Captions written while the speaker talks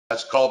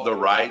That's called the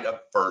right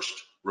of first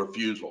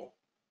refusal.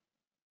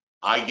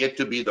 I get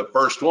to be the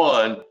first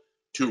one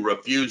to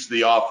refuse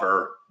the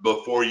offer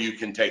before you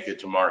can take it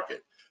to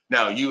market.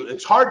 Now,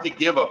 it's hard to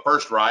give a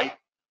first right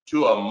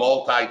to a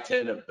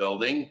multi-tenant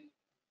building.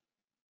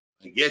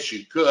 I guess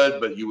you could,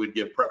 but you would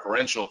give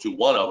preferential to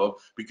one of them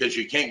because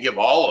you can't give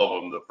all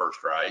of them the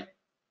first right.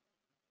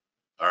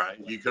 All right,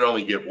 you could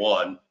only give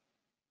one.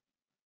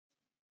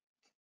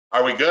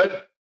 Are we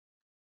good?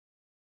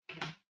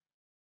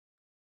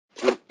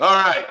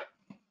 All right.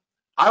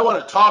 I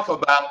want to talk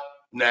about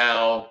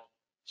now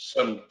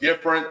some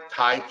different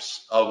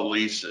types of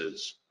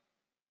leases.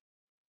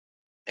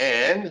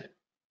 And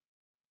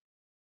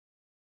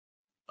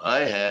I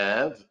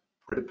have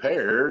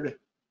prepared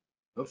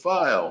a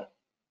file,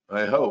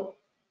 I hope.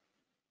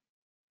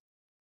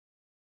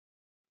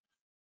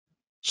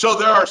 So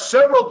there are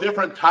several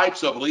different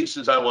types of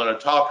leases I want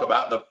to talk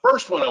about. The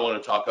first one I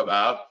want to talk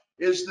about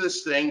is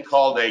this thing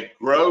called a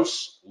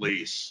gross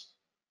lease.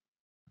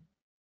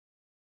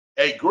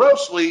 A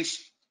gross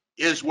lease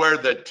is where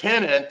the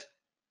tenant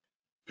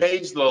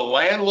pays the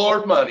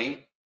landlord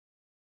money,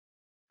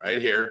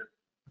 right here,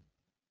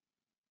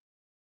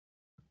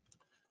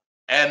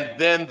 and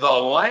then the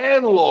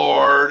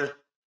landlord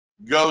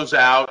goes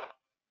out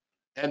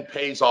and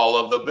pays all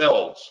of the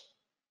bills.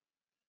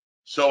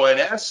 So in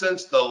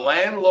essence, the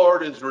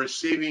landlord is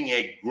receiving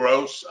a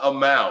gross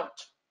amount.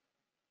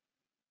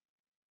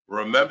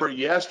 Remember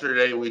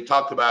yesterday we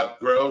talked about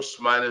gross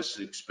minus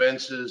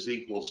expenses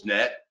equals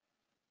net.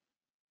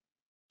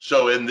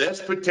 So in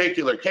this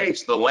particular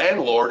case, the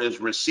landlord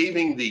is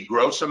receiving the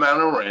gross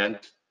amount of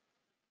rent,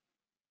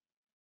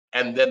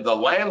 and then the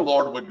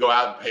landlord would go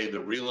out and pay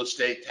the real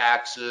estate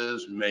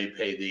taxes, may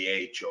pay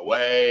the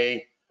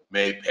HOA,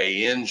 may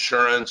pay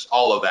insurance,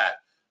 all of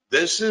that.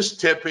 This is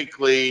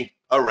typically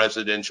a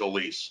residential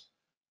lease.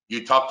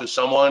 You talk to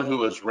someone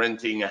who is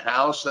renting a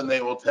house and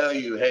they will tell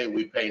you, hey,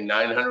 we pay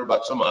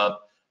 $900 a month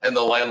and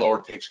the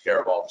landlord takes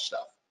care of all the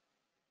stuff.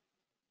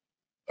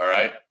 All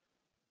right.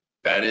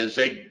 That is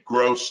a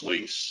gross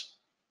lease.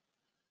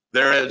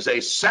 There is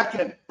a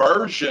second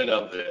version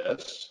of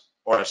this,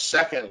 or a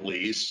second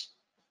lease,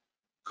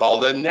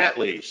 called a net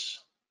lease.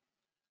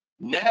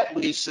 Net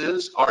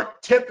leases are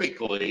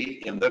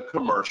typically in the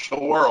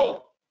commercial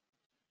world.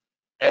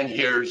 And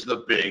here's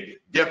the big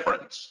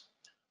difference.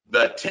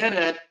 The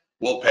tenant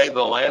will pay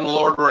the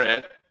landlord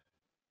rent.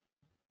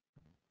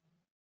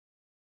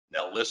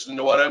 Now listen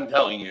to what I'm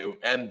telling you.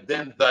 And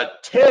then the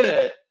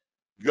tenant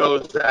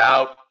goes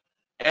out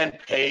and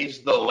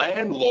pays the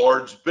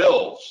landlord's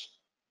bills.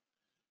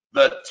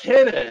 The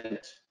tenant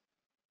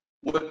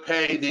would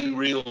pay the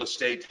real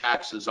estate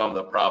taxes on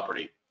the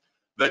property.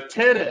 The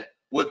tenant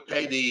would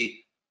pay the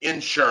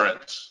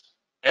insurance,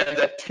 and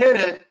the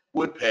tenant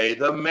would pay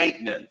the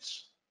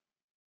maintenance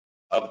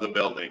of the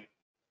building.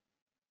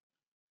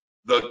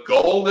 The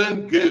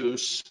golden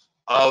goose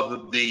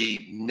of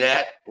the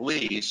net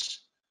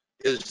lease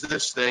is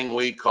this thing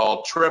we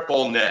call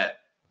triple net.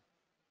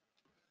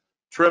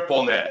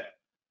 Triple net.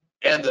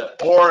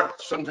 Or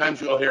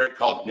sometimes you'll hear it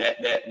called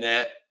net, net,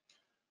 net.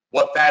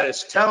 What that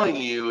is telling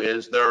you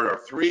is there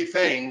are three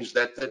things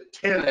that the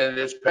tenant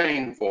is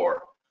paying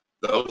for.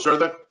 Those are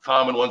the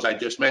common ones I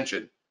just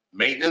mentioned.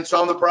 Maintenance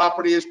on the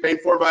property is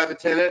paid for by the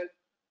tenant.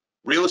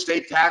 Real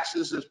estate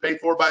taxes is paid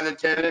for by the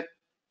tenant.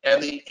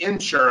 And the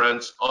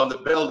insurance on the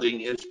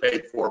building is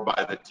paid for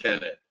by the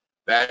tenant.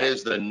 That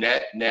is the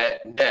net,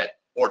 net, net,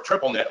 or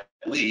triple net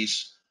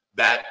lease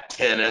that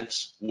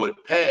tenants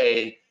would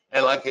pay.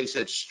 And like I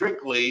said,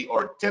 strictly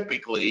or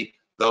typically,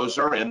 those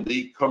are in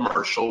the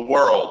commercial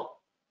world.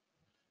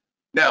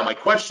 Now, my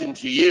question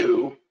to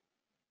you,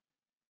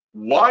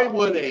 why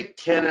would a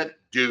tenant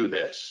do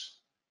this?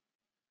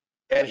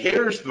 And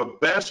here's the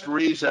best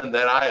reason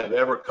that I have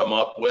ever come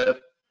up with,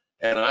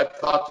 and I've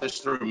thought this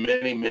through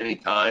many, many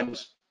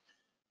times.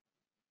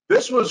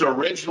 This was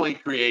originally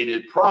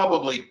created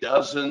probably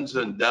dozens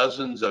and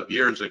dozens of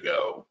years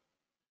ago.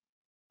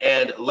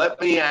 And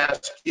let me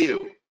ask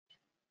you,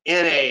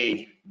 in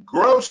a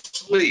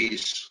gross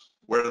lease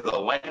where the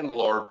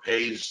landlord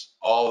pays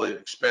all the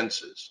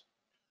expenses,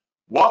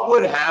 what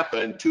would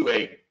happen to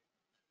a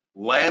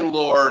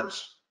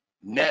landlord's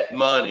net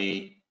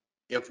money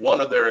if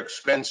one of their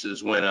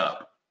expenses went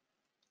up?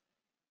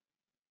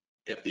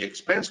 If the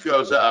expense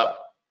goes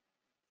up,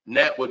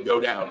 net would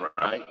go down,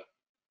 right?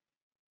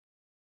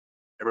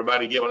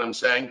 Everybody get what I'm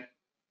saying?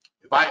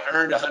 If I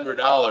earned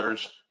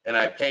 $100 and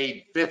I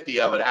paid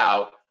 50 of it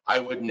out, I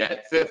would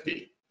net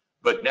 50.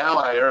 But now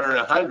I earn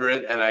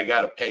 100 and I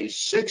got to pay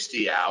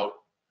 60 out,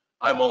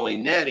 I'm only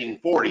netting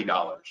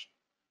 $40.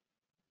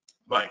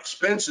 My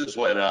expenses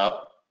went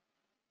up,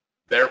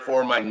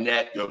 therefore my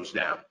net goes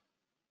down.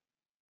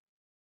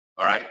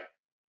 All right.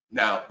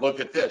 Now look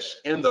at this.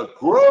 In the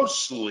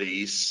gross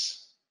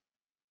lease,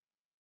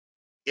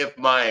 if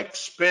my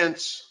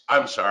expense,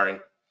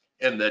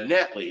 in the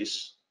net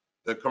lease,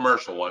 the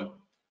commercial one,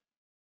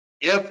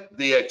 if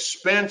the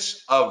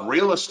expense of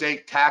real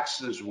estate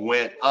taxes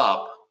went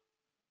up,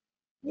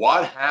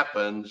 what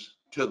happens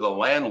to the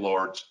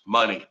landlord's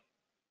money?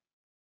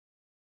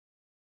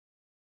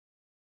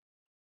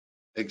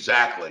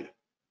 Exactly.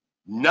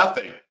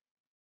 Nothing.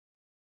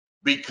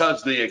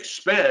 Because the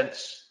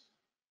expense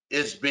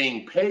is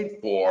being paid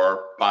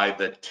for by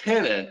the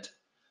tenant.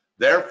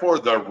 Therefore,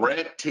 the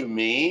rent to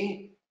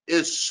me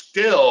is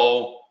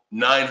still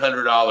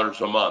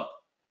 $900 a month.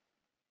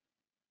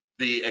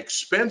 The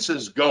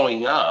expenses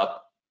going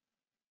up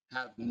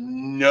have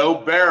no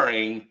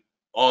bearing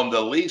on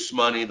the lease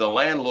money the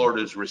landlord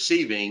is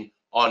receiving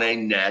on a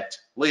net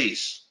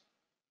lease.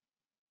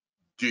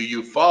 Do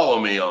you follow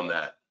me on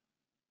that?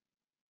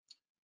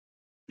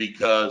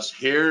 Because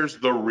here's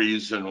the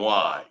reason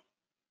why.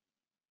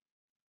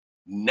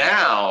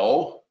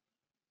 Now,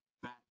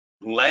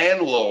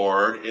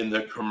 landlord in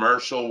the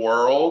commercial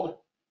world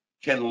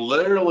can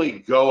literally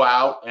go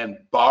out and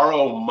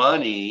borrow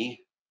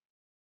money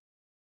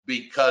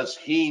because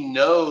he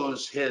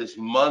knows his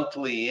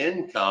monthly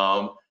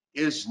income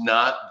is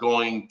not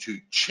going to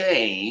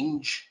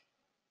change.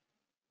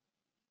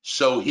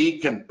 So he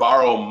can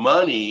borrow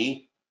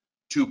money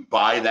to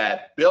buy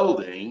that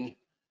building,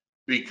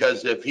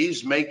 because if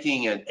he's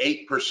making an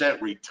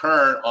 8%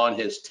 return on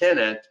his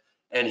tenant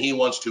and he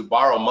wants to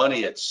borrow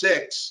money at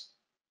 6%,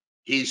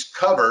 he's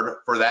covered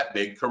for that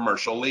big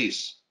commercial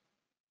lease,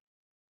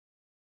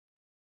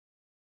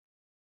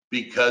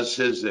 because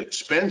his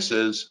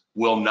expenses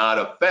will not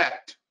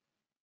affect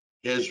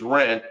his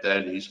rent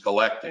that he's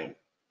collecting.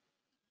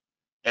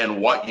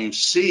 And what you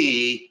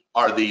see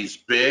are these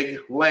big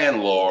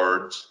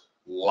landlords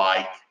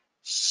like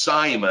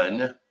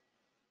Simon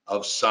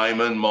of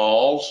Simon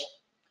Malls.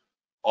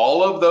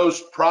 All of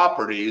those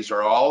properties,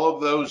 or all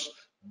of those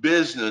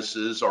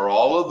businesses, or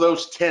all of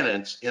those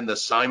tenants in the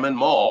Simon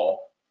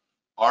Mall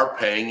are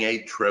paying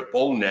a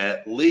triple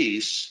net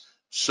lease.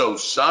 So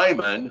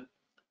Simon,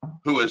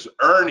 who is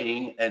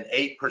earning an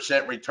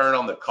 8% return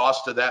on the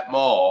cost of that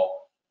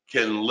mall,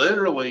 can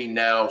literally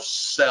now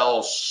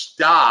sell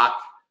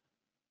stock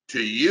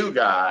to you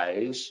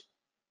guys,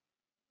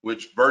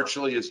 which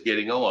virtually is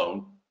getting a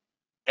loan,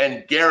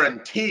 and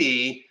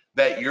guarantee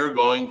that you're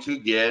going to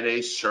get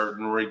a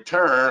certain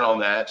return on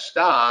that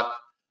stock,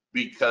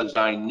 because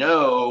I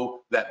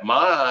know that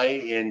my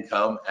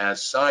income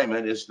as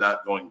Simon is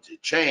not going to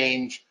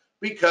change,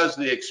 because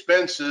the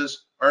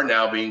expenses are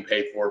now being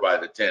paid for by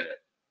the tenant.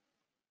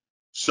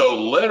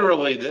 So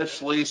literally,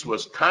 this lease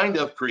was kind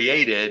of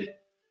created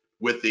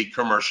with the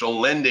commercial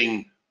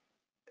lending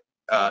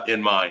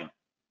in mind.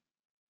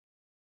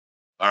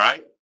 All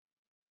right.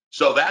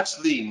 So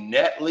that's the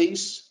net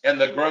lease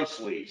and the gross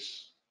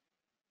lease.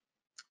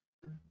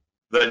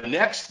 The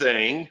next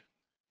thing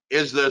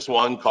is this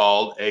one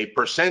called a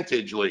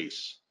percentage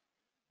lease.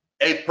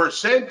 A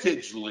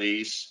percentage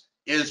lease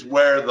is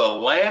where the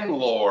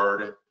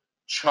landlord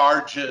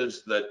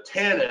charges the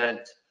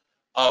tenant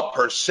a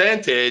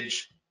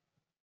percentage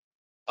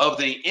of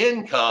the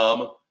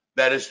income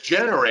that is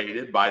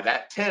generated by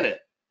that tenant.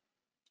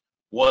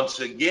 Once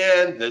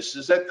again, this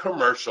is a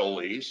commercial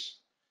lease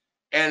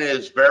and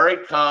is very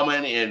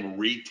common in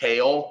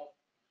retail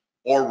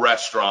or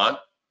restaurant,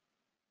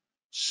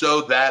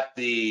 so that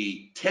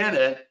the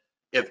tenant,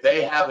 if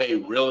they have a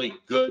really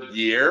good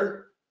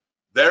year,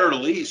 their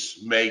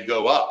lease may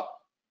go up.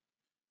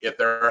 If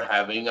they're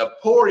having a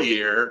poor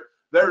year,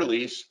 their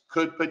lease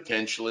could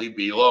potentially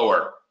be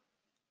lower.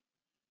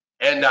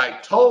 And I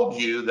told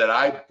you that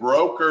I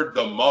brokered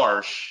the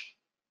Marsh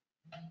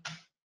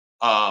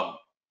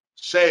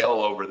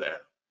sale over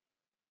there.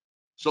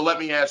 So let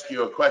me ask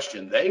you a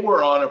question. They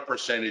were on a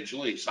percentage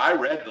lease. I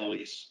read the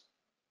lease.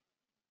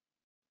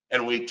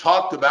 And we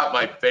talked about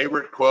my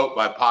favorite quote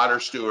by Potter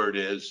Stewart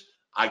is,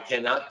 I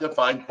cannot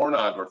define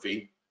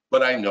pornography,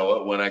 but I know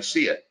it when I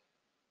see it.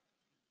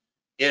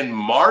 In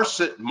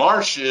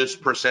Marsh's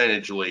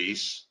percentage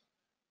lease,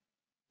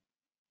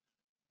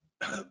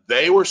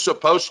 they were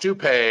supposed to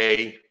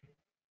pay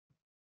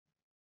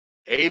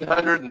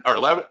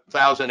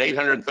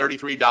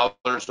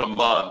 $11,833 a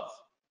month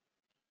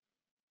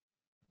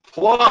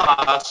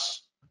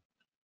plus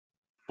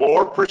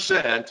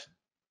 4%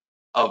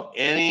 of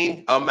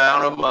any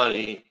amount of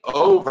money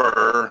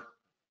over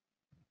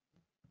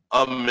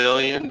 $1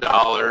 million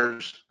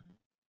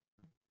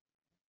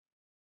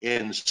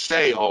in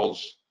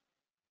sales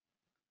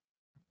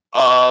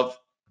of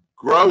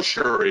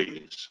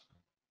groceries.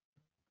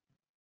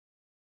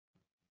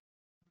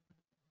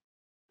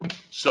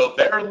 So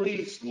their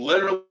lease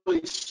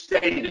literally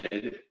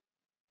stated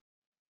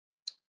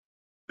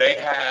they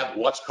have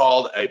what's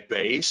called a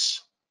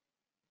base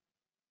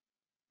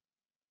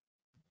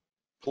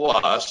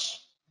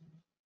plus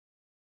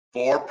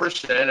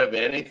 4% of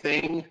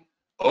anything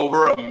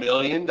over $1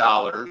 million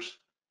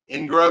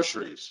in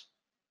groceries.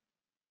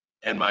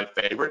 And my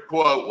favorite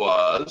quote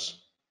was,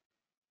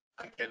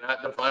 I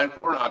cannot define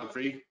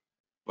pornography,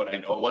 but I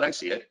know when I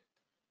see it.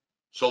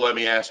 So let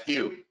me ask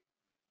you,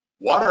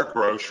 what are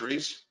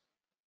groceries?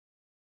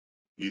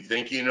 You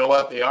think you know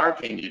what they are?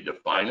 Can you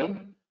define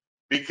them?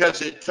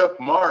 Because it took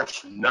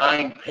Marsh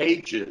 9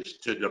 pages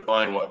to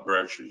define what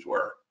groceries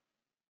were.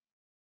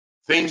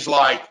 Things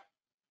like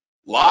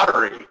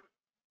lottery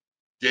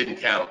didn't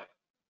count.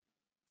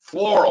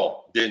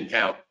 Floral didn't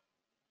count.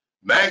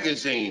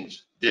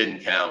 Magazines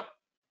didn't count.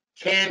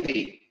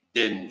 Candy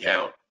didn't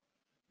count.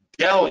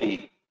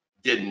 Deli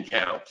didn't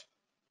count.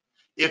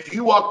 If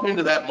you walked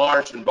into that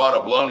Marsh and bought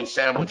a bologna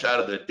sandwich out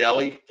of the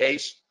deli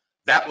case,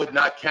 that would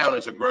not count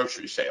as a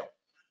grocery sale.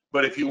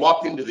 But if you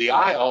walked into the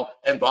aisle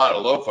and bought a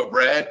loaf of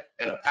bread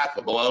and a pack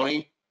of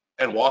bologna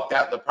and walked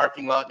out in the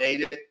parking lot and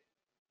ate it,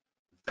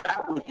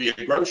 that would be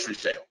a grocery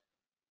sale.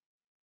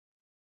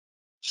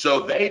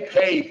 So they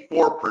pay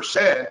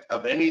 4%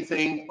 of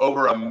anything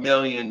over $1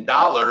 million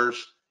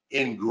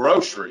in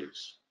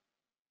groceries.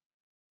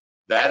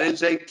 That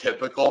is a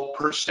typical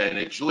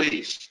percentage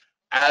lease.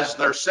 As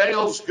their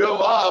sales go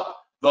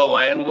up, the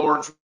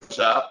landlord goes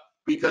up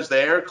because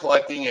they are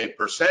collecting a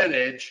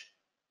percentage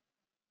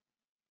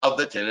of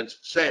the tenant's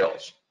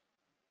sales.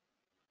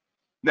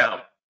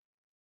 Now,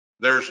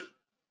 there's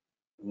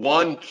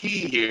one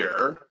key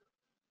here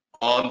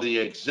on the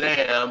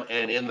exam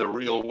and in the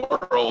real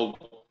world.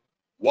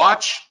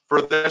 Watch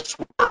for this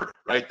word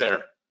right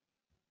there,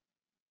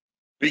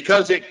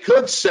 because it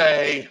could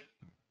say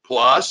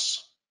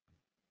plus,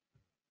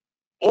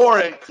 or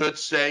it could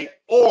say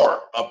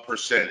or a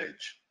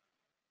percentage.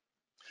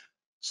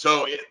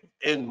 So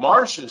in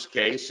Marsh's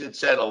case, it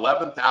said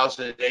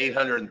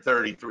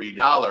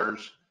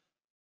 $11,833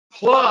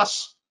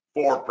 plus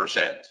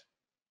 4%.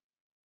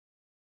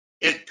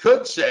 It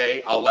could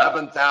say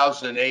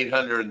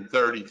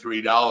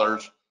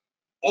 $11,833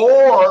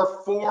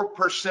 or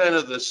 4%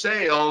 of the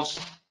sales,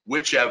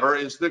 whichever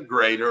is the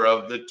greater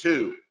of the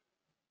two.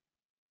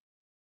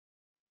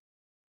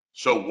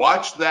 So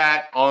watch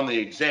that on the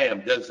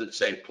exam. Does it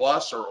say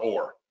plus or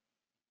or?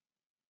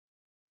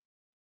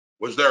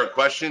 Was there a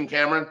question,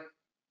 Cameron?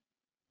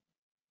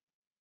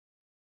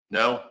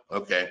 No?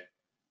 Okay.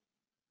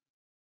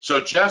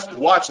 So just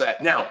watch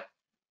that. Now,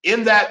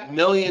 in that $1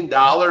 million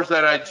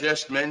that I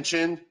just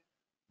mentioned,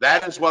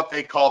 that is what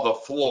they call the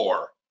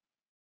floor.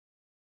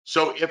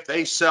 So if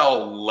they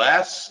sell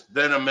less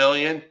than $1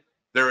 million,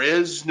 there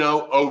is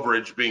no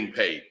overage being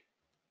paid.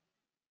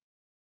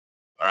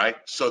 All right.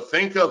 So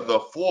think of the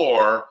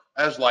floor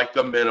as like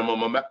the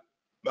minimum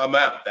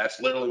amount. That's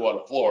literally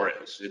what a floor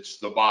is. It's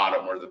the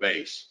bottom or the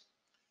base.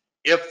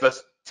 If the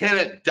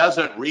tenant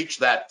doesn't reach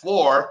that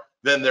floor,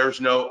 then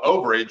there's no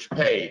overage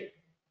paid.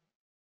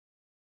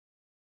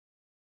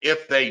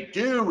 If they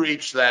do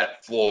reach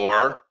that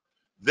floor,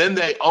 then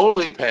they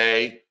only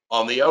pay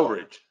on the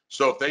overage.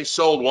 So if they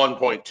sold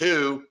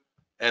 1.2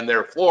 and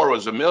their floor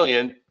was $1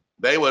 million,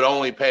 they would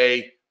only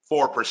pay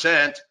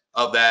 4%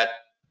 of that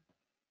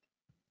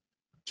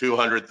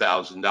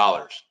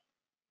 $200,000,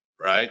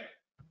 right?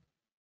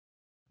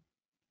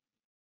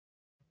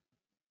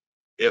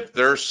 If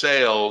their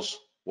sales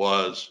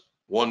was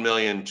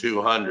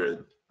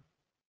 1,200,000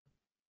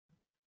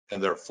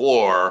 and their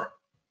floor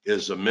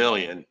is $1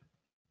 million,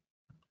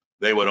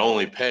 they would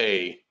only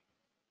pay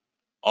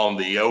on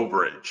the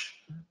overage.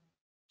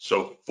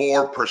 So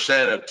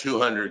 4% of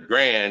 200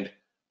 grand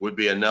would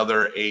be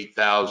another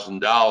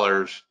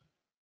 $8,000.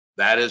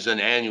 That is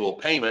an annual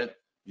payment.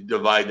 You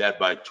divide that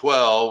by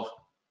 12,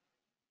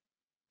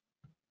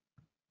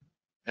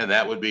 and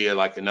that would be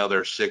like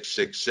another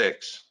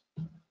 666.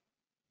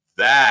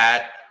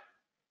 That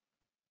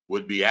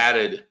would be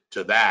added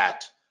to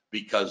that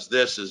because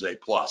this is a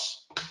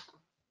plus.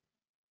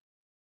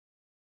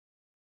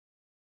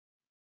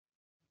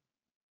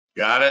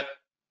 Got it?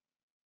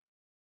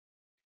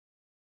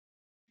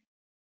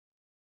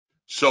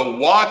 So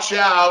watch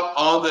out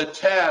on the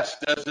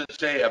test. Does it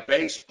say a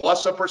base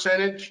plus a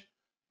percentage,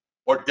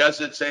 or does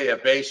it say a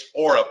base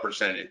or a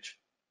percentage?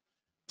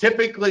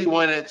 Typically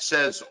when it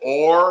says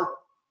or,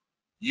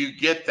 you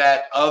get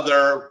that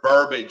other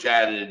verbiage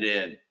added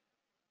in.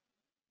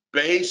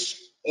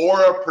 Base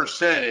or a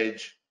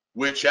percentage,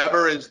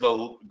 whichever is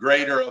the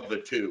greater of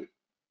the two.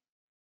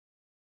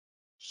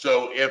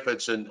 So if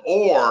it's an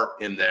or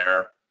in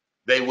there,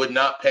 they would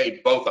not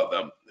pay both of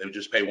them. They would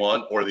just pay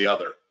one or the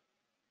other.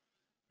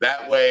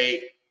 That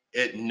way,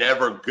 it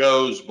never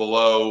goes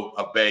below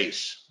a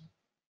base.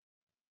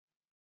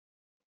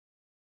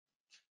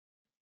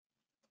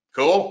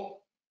 Cool?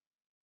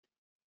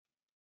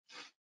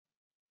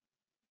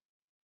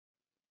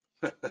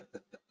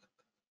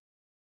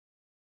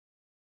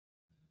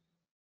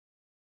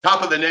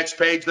 Top of the next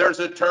page, there's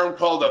a term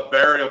called a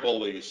variable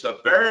lease. A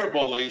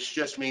variable lease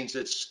just means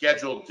it's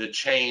scheduled to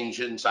change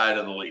inside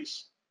of the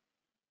lease.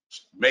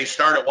 May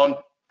start at one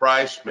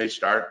price, may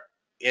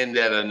end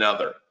at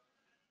another.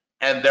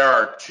 And there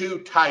are two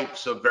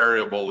types of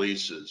variable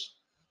leases.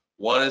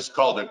 One is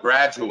called a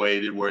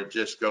graduated, where it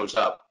just goes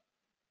up.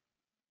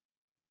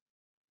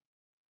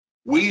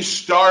 We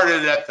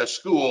started at the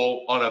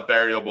school on a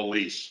variable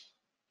lease.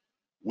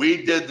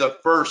 We did the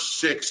first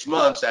 6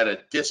 months at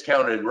a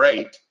discounted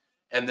rate,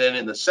 and then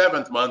in the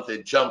 7th month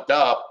it jumped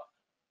up,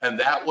 and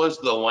that was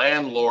the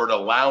landlord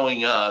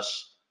allowing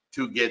us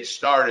to get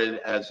started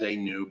as a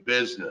new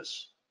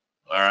business.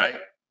 All right.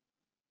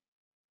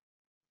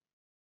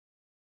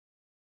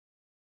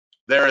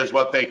 There is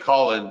what they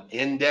call an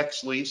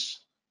index lease.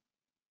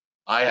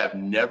 I have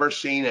never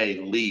seen a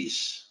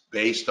lease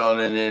based on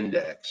an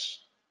index,